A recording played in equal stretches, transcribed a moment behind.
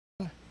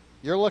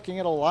You're looking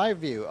at a live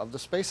view of the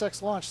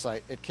SpaceX launch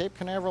site at Cape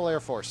Canaveral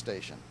Air Force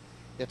Station.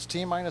 It's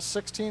T-minus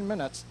 16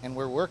 minutes, and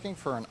we're working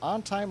for an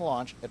on-time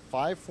launch at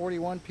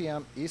 5:41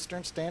 p.m.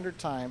 Eastern Standard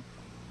Time.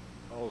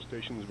 All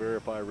stations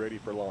verify ready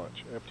for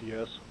launch.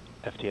 FTS.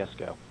 FTS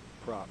go.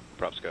 Prop.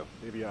 Props go.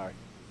 AVI.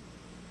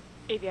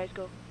 AVI's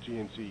go.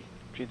 GNC.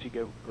 GNC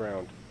go.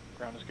 Ground.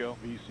 Ground is go.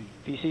 VC.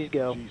 VC's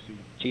go. GC.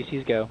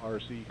 GC's go.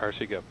 RC.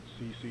 RC go.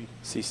 CC.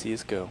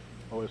 CC's go.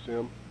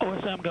 OSM.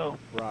 OSM go.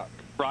 Rock.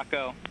 Rock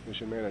go.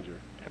 Mission Manager.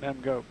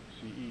 MM go.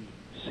 CE.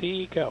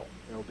 CE go.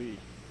 LD.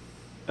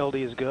 LD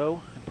is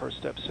go, and per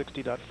step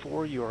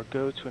 60.4, you are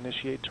go to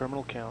initiate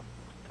terminal count.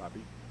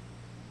 Copy.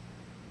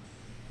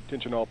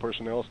 Attention all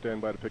personnel,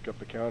 stand by to pick up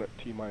the count at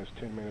T-minus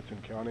 10 minutes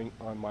and counting.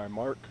 On my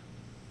mark.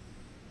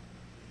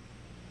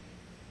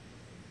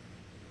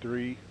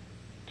 3,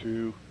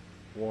 2,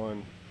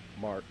 1,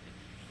 mark.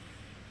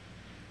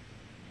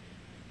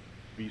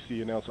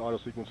 VC announced auto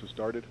sequence has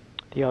started.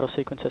 The auto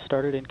sequence has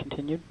started and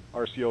continued.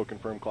 RCO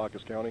confirmed clock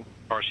is counting.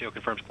 RCO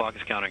confirms clock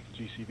is counting.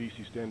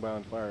 GCVC stand by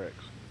on FireX.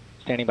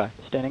 Standing by.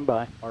 Standing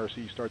by.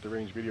 RC start the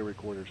range video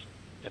recorders.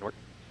 Edward.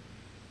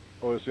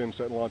 OSM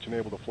set and launch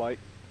enable the flight.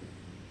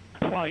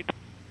 Flight.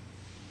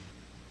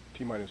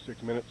 T-minus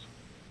 6 minutes.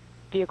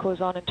 Vehicle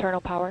is on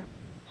internal power.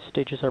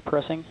 Stages are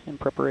pressing in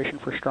preparation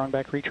for strong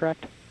back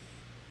retract.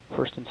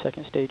 First and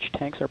second stage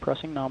tanks are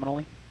pressing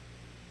nominally.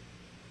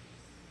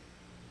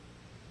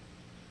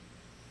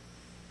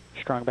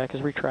 Strong back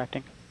is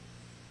retracting.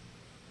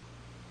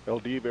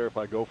 LD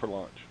verify go for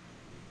launch.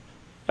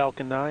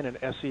 Falcon 9 and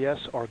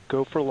SES are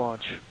go for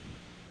launch.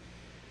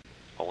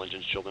 All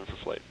engines chilled in for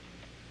flight.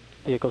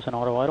 Vehicle's in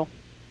auto idle.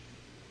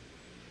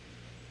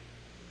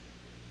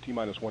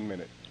 T-minus 1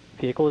 minute.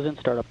 Vehicle is in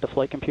startup. The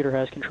flight computer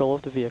has control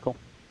of the vehicle.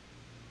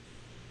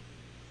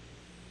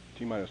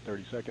 T-minus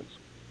 30 seconds.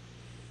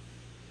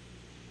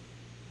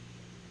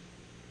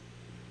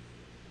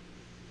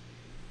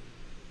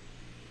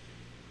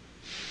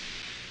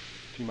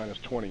 T-minus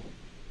 20.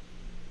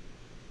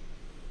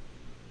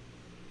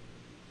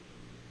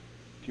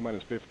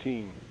 T-minus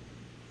 15.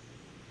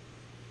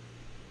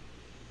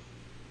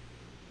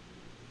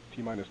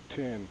 T-minus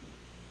 10,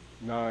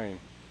 9,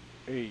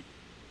 8,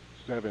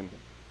 7,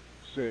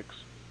 6,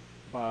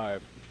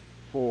 5,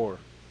 4,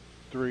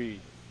 3,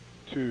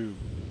 2,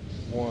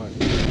 1.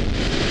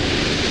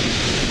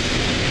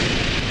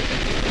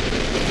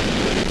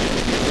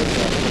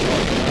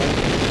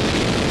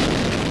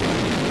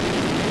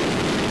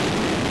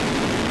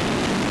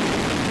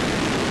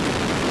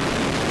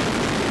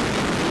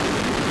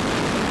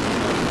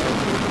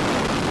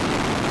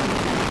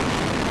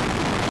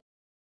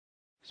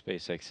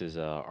 SpaceX is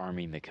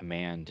arming the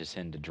command to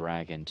send a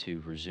Dragon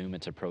to resume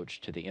its approach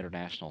to the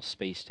International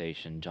Space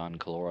Station. John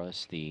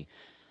Caloris, the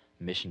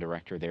mission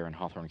director there in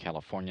Hawthorne,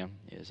 California,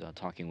 is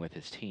talking with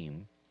his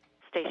team.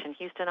 Station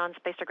Houston on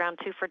Space to Ground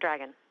 2 for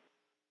Dragon.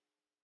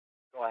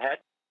 Go ahead.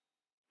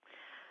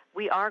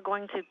 We are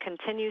going to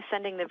continue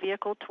sending the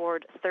vehicle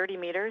toward 30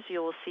 meters.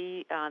 You will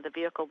see the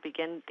vehicle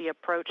begin the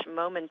approach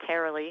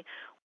momentarily.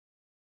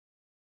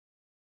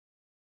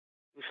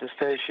 Houston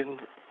Station,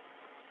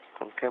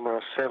 on camera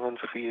 7,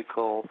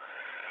 vehicle,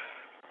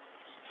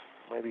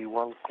 maybe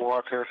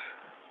 1/4.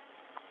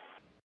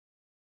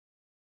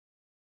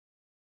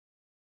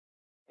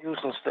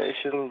 Houston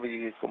Station,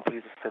 we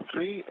completed step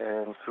 3,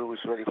 and crew is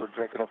ready for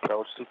Dragon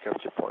approach to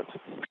capture point.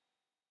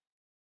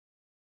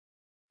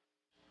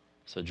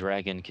 So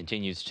Dragon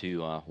continues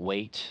to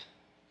wait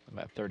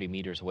about 30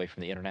 meters away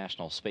from the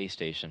International Space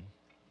Station.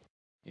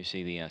 You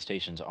see the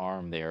station's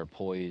arm there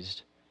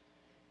poised,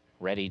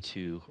 ready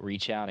to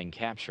reach out and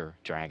capture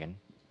Dragon.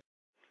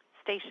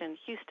 Station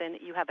Houston,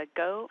 you have a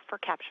go for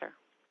capture.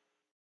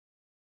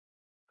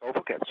 Go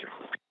for capture.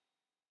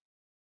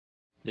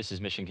 This is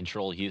Mission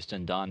Control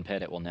Houston. Don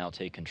Pettit will now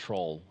take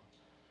control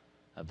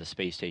of the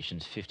space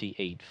station's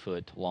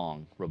 58-foot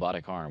long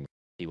robotic arm.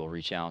 He will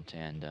reach out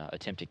and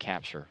attempt to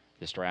capture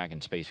this Dragon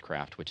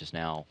spacecraft, which is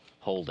now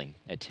holding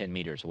at 10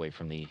 meters away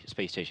from the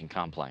space station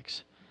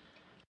complex.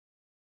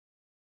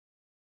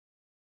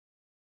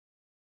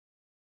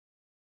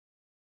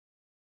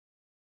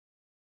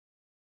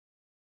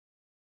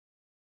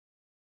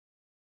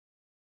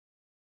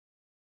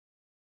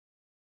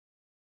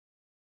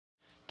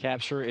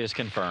 Capture is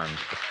confirmed.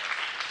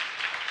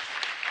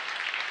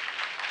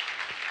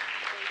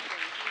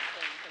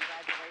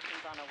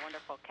 Congratulations on a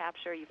wonderful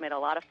capture. You've made a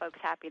lot of folks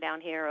happy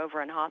down here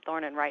over in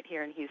Hawthorne and right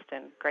here in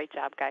Houston. Great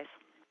job, guys.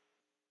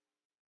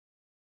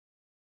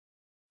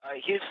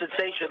 Houston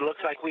Station,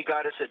 looks like we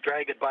got us a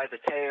Dragon by the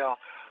tail.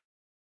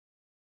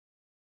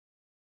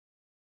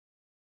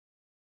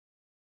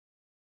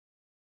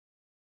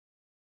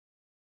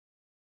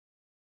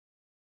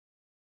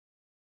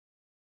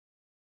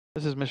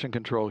 This is Mission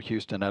Control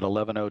Houston at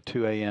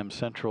 11:02 a.m.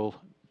 Central,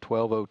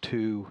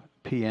 12:02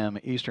 p.m.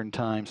 Eastern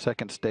Time.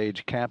 Second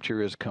stage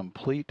capture is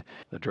complete.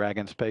 The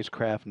Dragon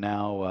spacecraft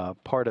now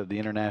part of the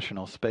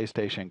International Space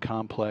Station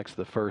complex,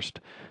 the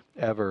first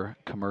ever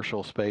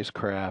commercial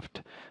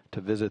spacecraft to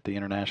visit the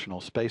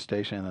International Space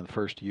Station and the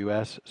first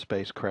U.S.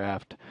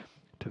 spacecraft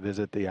to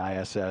visit the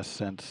ISS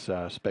since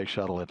Space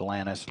Shuttle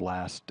Atlantis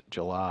last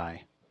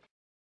July.